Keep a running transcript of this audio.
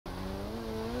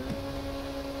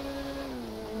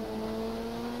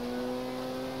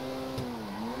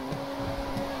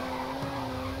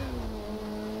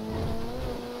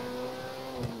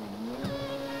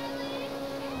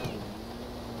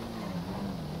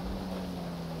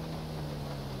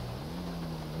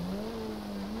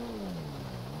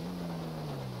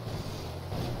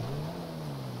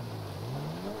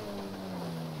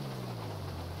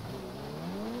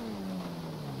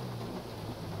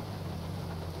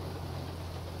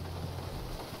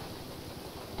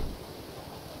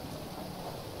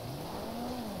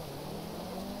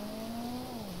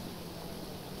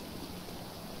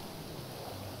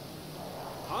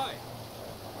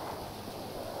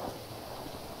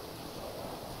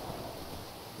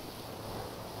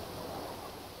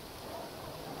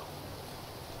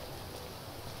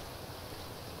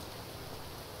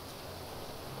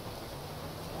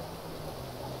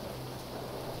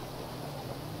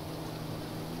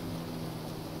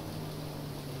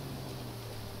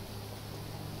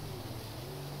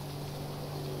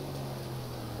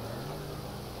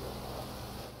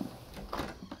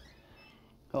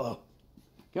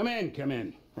Come in, come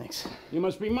in. Thanks. You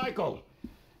must be Michael.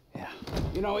 Yeah.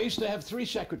 You know, I used to have 3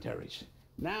 secretaries.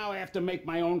 Now I have to make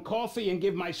my own coffee and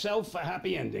give myself a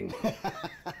happy ending.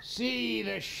 See,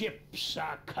 the ships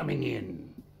are coming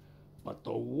in, but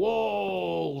the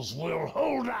walls will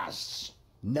hold us.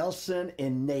 Nelson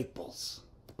in Naples.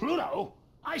 Pluto?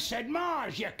 I said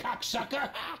Mars, you cocksucker!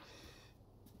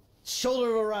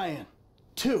 Shoulder of Orion.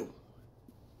 2.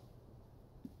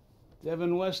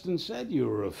 Devin Weston said you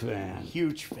were a fan.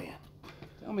 Huge fan.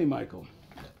 Tell me, Michael,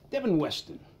 Devin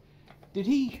Weston, does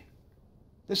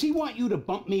he want you to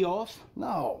bump me off?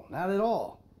 No, not at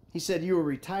all. He said you were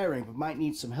retiring but might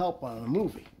need some help on a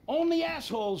movie. Only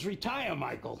assholes retire,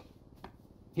 Michael.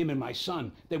 Him and my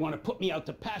son, they want to put me out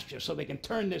to pasture so they can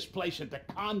turn this place into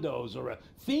condos or a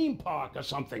theme park or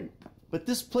something. But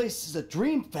this place is a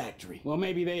dream factory. Well,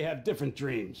 maybe they have different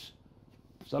dreams.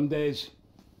 Some days,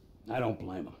 I don't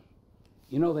blame them.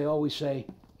 You know, they always say,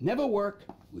 never work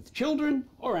with children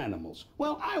or animals.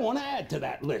 Well, I want to add to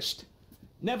that list.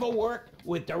 Never work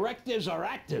with directors or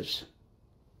actors.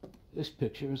 This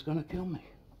picture is going to kill me.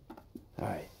 All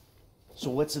right. So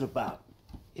what's it about?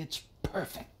 It's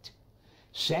perfect.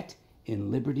 Set in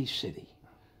Liberty City.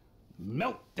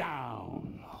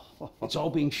 Meltdown. It's all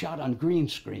being shot on green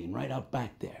screen right out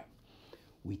back there.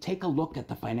 We take a look at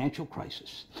the financial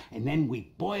crisis, and then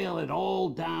we boil it all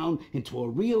down into a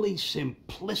really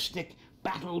simplistic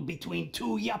battle between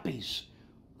 2 yuppies.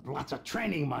 Lots of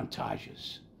training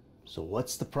montages. So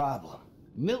what's the problem?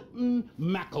 Milton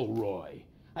McElroy.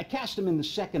 I cast him in the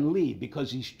second lead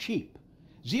because he's cheap.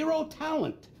 0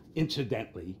 talent,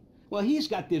 incidentally. Well, he's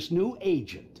got this new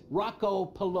agent, Rocco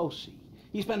Pelosi.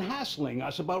 He's been hassling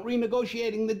us about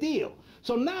renegotiating the deal.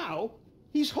 So now,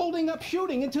 he's holding up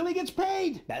shooting until he gets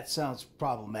paid. That sounds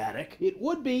problematic. It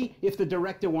would be if the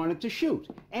director wanted to shoot.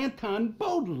 Anton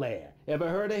Baudelaire. Ever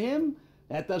heard of him?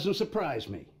 That doesn't surprise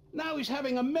me. Now he's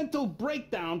having a mental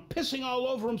breakdown, pissing all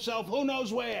over himself who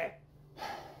knows where.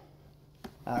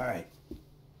 All right.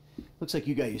 Looks like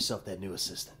you got yourself that new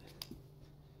assistant.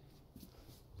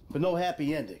 But no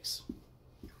happy endings.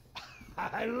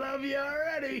 I love you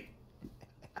already.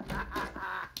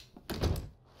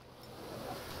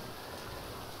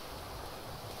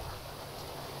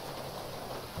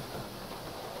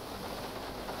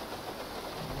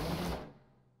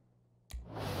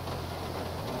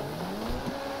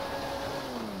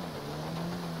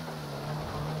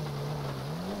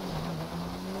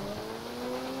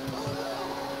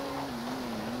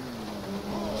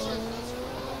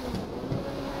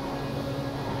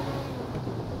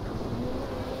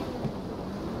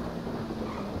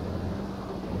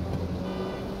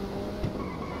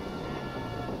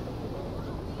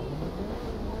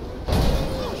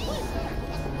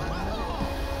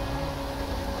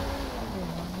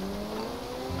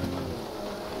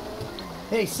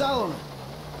 Hey, Solomon.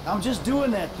 I'm just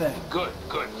doing that thing. Good,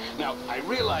 good. Now, I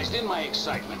realized in my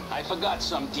excitement, I forgot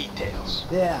some details.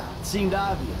 Yeah, it seemed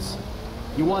obvious.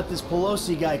 You want this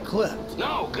Pelosi guy clipped.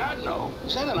 No, God, no.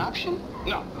 Is that an option?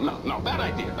 No, bad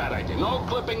idea, bad idea. No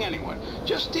clipping anyone.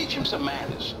 Just teach him some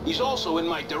manners. He's also in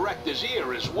my director's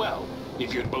ear as well,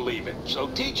 if you'd believe it. So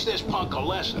teach this punk a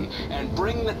lesson and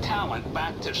bring the talent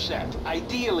back to set.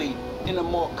 Ideally, in a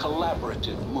more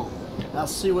collaborative mood. I'll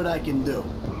see what I can do.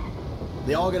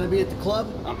 They all gonna be at the club?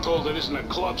 I'm told it isn't a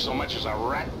club so much as a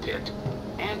rat pit.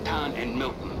 Anton and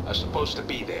Milton are supposed to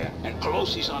be there, and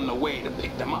Pelosi's on the way to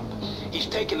pick them up. He's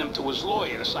taking them to his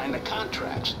lawyer to sign the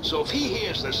contracts. So if he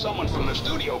hears there's someone from the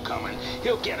studio coming,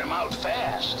 he'll get him out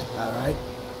fast. All right.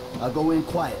 I'll go in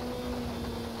quiet.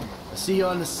 I'll see you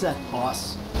on the set,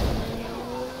 boss.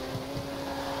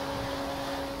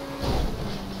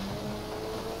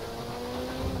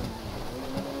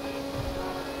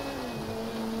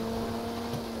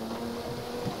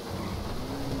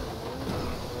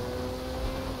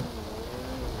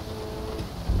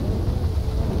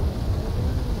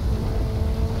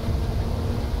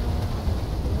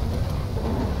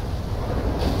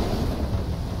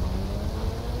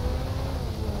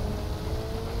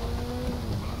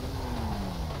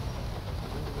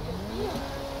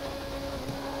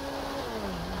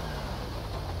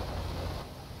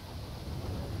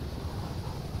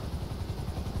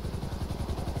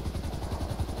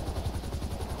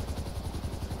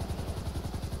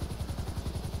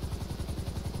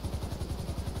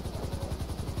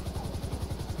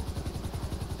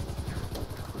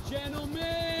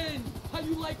 Gentlemen, how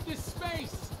you like this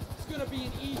space? It's gonna be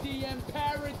an EDM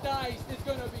paradise. There's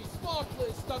gonna be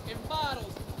sparklers stuck in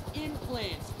bottles,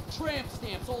 implants, tramp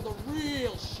stamps, all the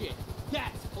real shit.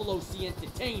 That's Pelosi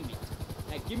Entertainment.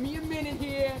 Now give me a minute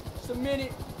here, just a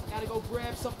minute. Gotta go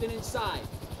grab something inside.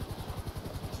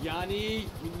 Johnny,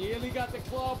 we nearly got the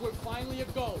club. We're finally a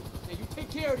go. Now you take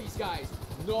care of these guys.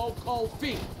 No cold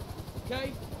feet.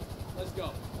 Okay? Let's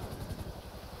go.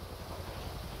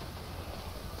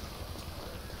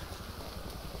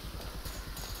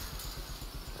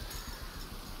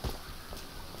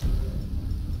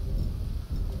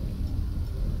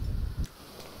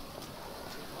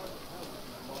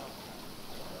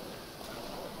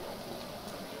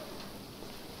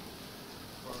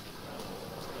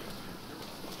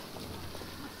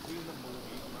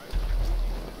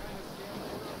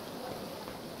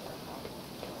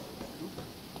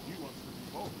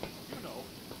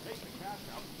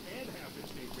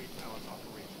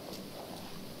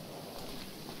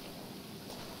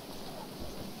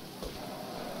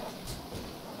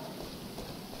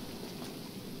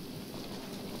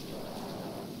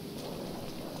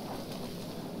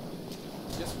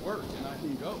 Just work and I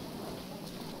can go.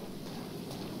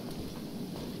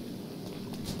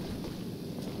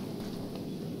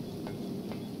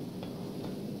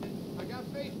 I got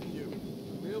faith in you.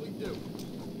 I really do.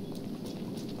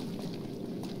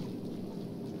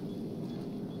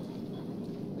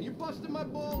 Are you busting my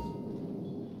balls?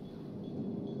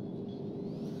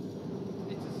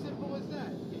 It's as simple as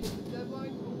that. You hit the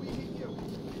deadline or we hit you.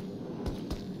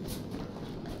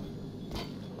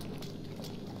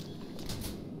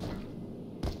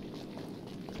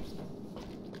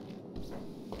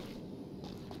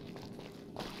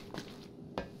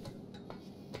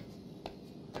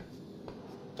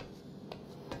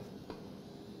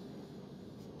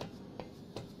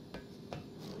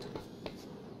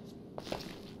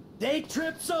 Day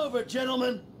trip's over,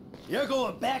 gentlemen. You're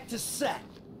going back to set.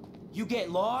 You get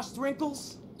lost,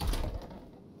 Wrinkles?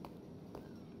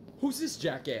 Who's this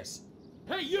jackass?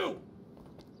 Hey, you!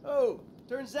 Oh,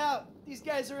 turns out these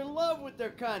guys are in love with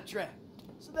their contract.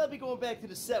 So they'll be going back to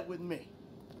the set with me.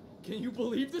 Can you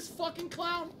believe this fucking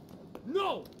clown?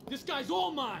 No! This guy's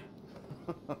all mine!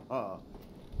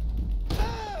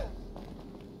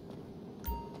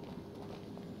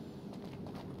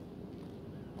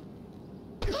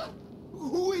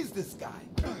 Who is this guy?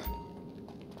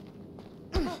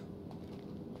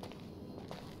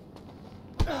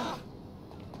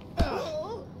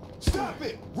 Stop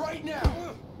it! Right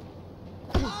now!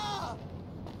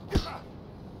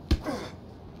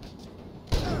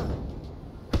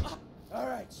 All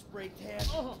right, spray tan.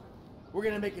 We're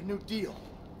gonna make a new deal.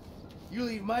 You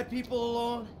leave my people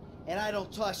alone, and I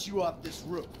don't toss you off this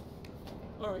roof.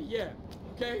 Alright, yeah.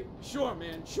 Okay? Sure,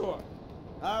 man, sure.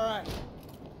 All right.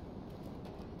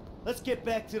 Let's get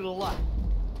back to the lot.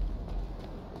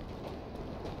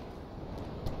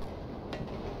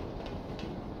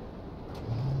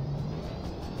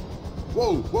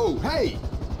 Whoa, whoa, hey!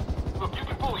 Look, you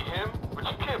can bully him, but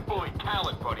you can't bully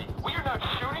talent, buddy. We are not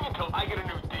shooting until I get a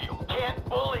new deal. Can't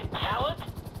bully talent?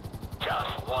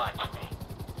 Just watch me.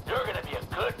 You're gonna be a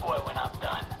good boy when I'm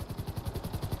done.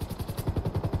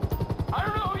 I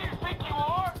don't know who you think you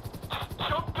are. Just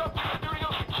jumped up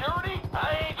studio security?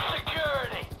 I ain't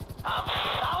security. I'm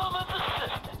Solomon's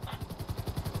assistant.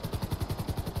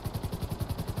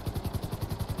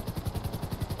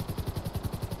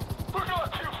 We're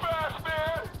going too fast,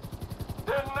 man.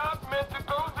 They're not meant to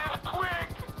go this quick.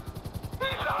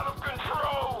 He's out of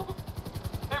control.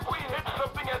 If we hit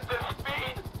something at this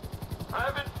speed, I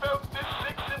haven't felt this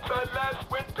sick since I last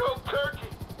went cold turkey.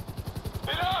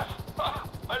 Enough!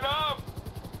 Enough!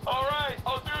 Alright,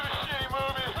 I'll do the shitty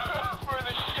movie for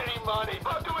the shitty money.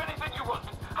 I'll do anything you want.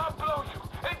 I'll blow you.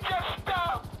 And just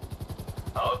stop!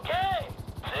 Okay.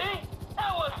 See?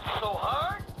 That wasn't so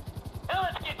hard. Now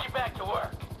let's get you back to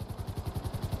work.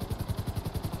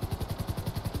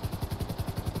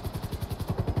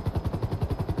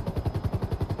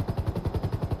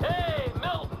 Hey,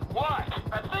 Milton. What?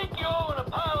 I think you owe an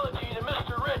apology to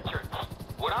Mr. Richards.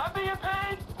 Would I be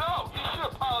paid? No, you should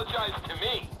apologize to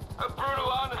me. A brutal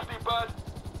honesty, bud.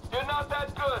 You're not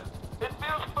that good. It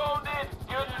feels phoned in.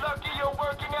 You're lucky you're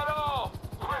working at all.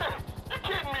 You're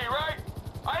kidding me, right?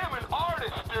 I am an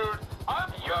artist, dude.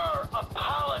 You're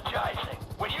apologizing.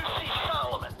 When you see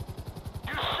Solomon,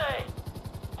 you say,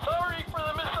 "Sorry for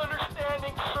the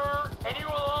misunderstanding, sir," and you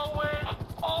will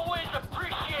always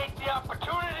appreciate the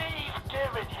opportunity he's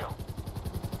given you.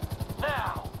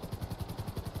 Now,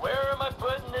 where am I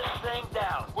putting this thing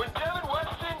down? When Devin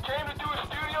Weston came to do a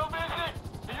studio visit,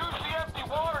 he used the empty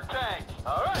water tank.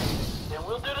 All right, then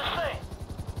we'll do the same.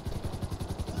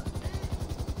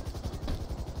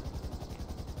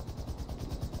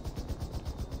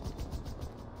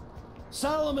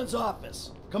 Solomon's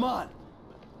office. Come on.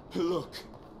 Look,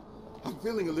 I'm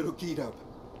feeling a little keyed up.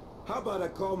 How about I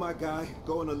call my guy,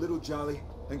 go on a little jolly,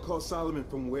 and call Solomon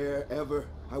from wherever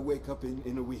I wake up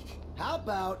in a week. How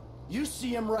about you see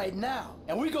him right now,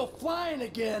 and we go flying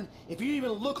again if you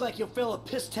even look like you'll fail a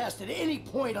piss test at any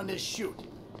point on this shoot.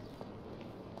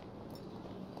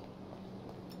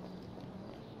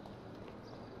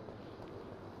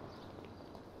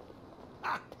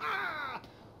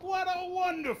 What a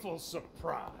wonderful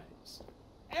surprise.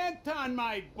 Anton,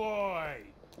 my boy,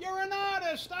 you're an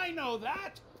artist, I know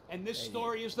that. And this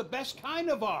story is the best kind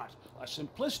of art. A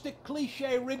simplistic,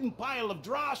 cliche-ridden pile of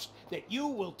dross that you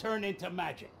will turn into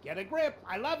magic. Get a grip,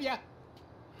 I love ya.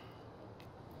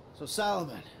 So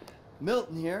Solomon,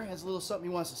 Milton here has a little something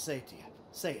he wants to say to you.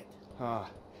 Say it.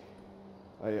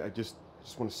 I just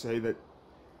want to say that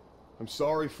I'm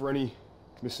sorry for any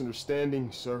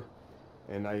misunderstanding, sir.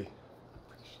 And I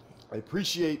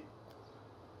appreciate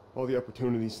all the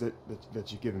opportunities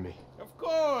that you've given me. Of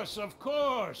course, of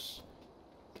course.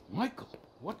 Michael,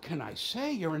 what can I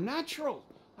say? You're a natural.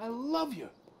 I love you.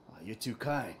 Oh, you're too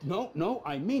kind. No,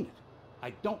 I mean it.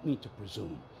 I don't mean to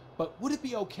presume. But would it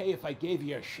be okay if I gave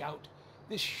you a shout?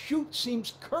 This shoot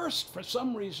seems cursed for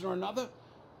some reason or another.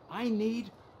 I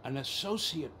need an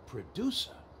associate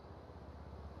producer.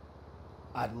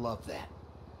 I'd love that.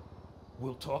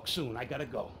 We'll talk soon. I gotta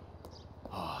go.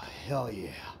 Oh, hell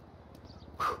yeah.